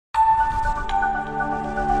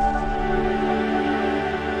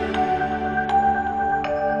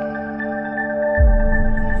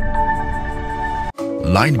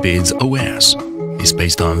Light Biz OS is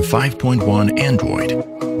based on 5.1 Android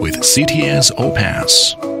with CTS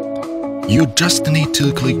OPS. You just need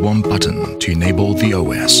to click one button to enable the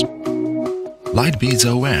OS. Light Biz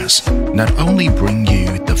OS not only brings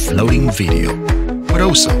you the floating video, but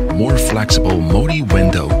also more flexible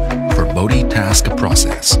multi-window for multitask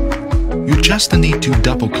process. You just need to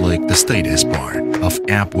double-click the status bar of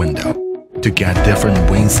app window to get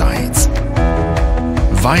different wing sides.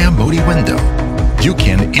 Via multi-window, you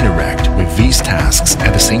can interact with these tasks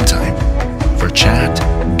at the same time for chat,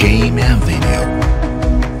 game, and video.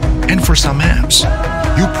 And for some apps,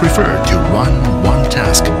 you prefer to run one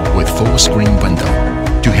task with full screen window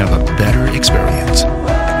to have a better experience.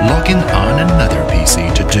 Logging on another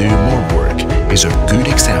PC to do more work is a good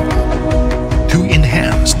example. To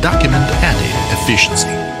enhance document edit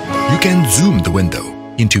efficiency, you can zoom the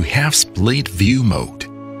window into half-split view mode.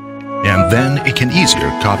 And then it can easier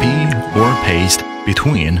copy or paste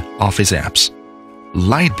between Office apps.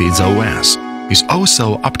 Light Biz OS is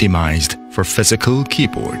also optimized for physical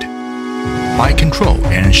keyboard. By Control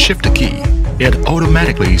and Shift key, it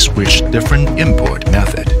automatically switches different input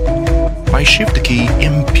method. By Shift key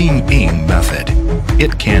and Pinyin method,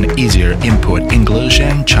 it can easier input English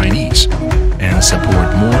and Chinese and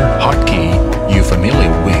support more hotkey you're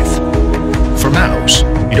familiar with. For mouse,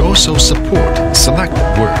 it also supports select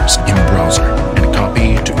words in browser and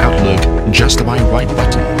copy to Outlook just by right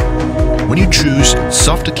button. When you choose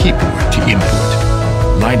soft keyboard to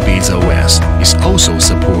input, Light Biz OS is also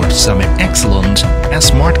support some excellent and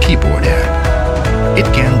smart keyboard app. It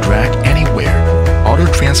can drag anywhere,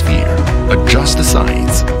 auto-transfer, adjust the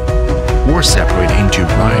size, or separate into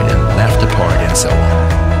right and left part and so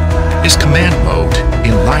on. Its command mode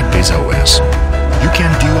in Light Biz OS, you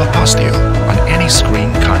can do apostille on any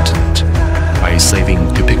screen content. By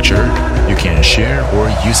saving to picture, you can share or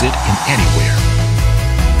use it in anywhere.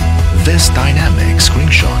 This dynamic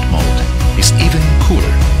screenshot mode is even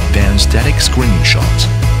cooler than static screenshots.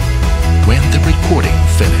 When the recording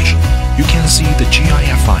finishes, you can see the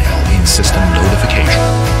GIF file in system notification.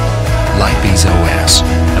 Light Biz OS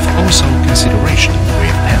have also consideration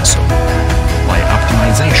with pencil. By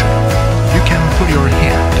optimization, you can put your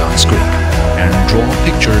hand on screen and draw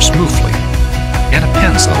pictures smoothly. And a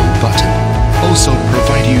pencil button also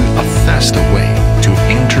provide you a faster way to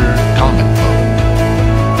enter comment mode.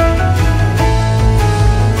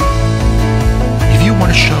 If you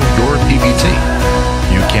want to show your PPT,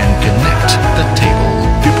 you can connect the table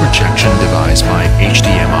to projection device by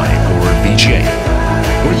HDMI or VGA,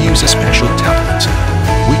 or use a special tablet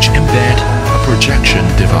which embed a projection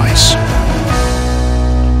device.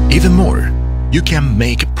 Even more, you can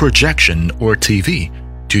make projection or TV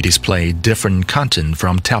to display different content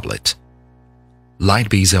from tablet. Light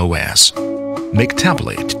Biz OS, make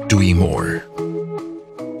tablet doing more.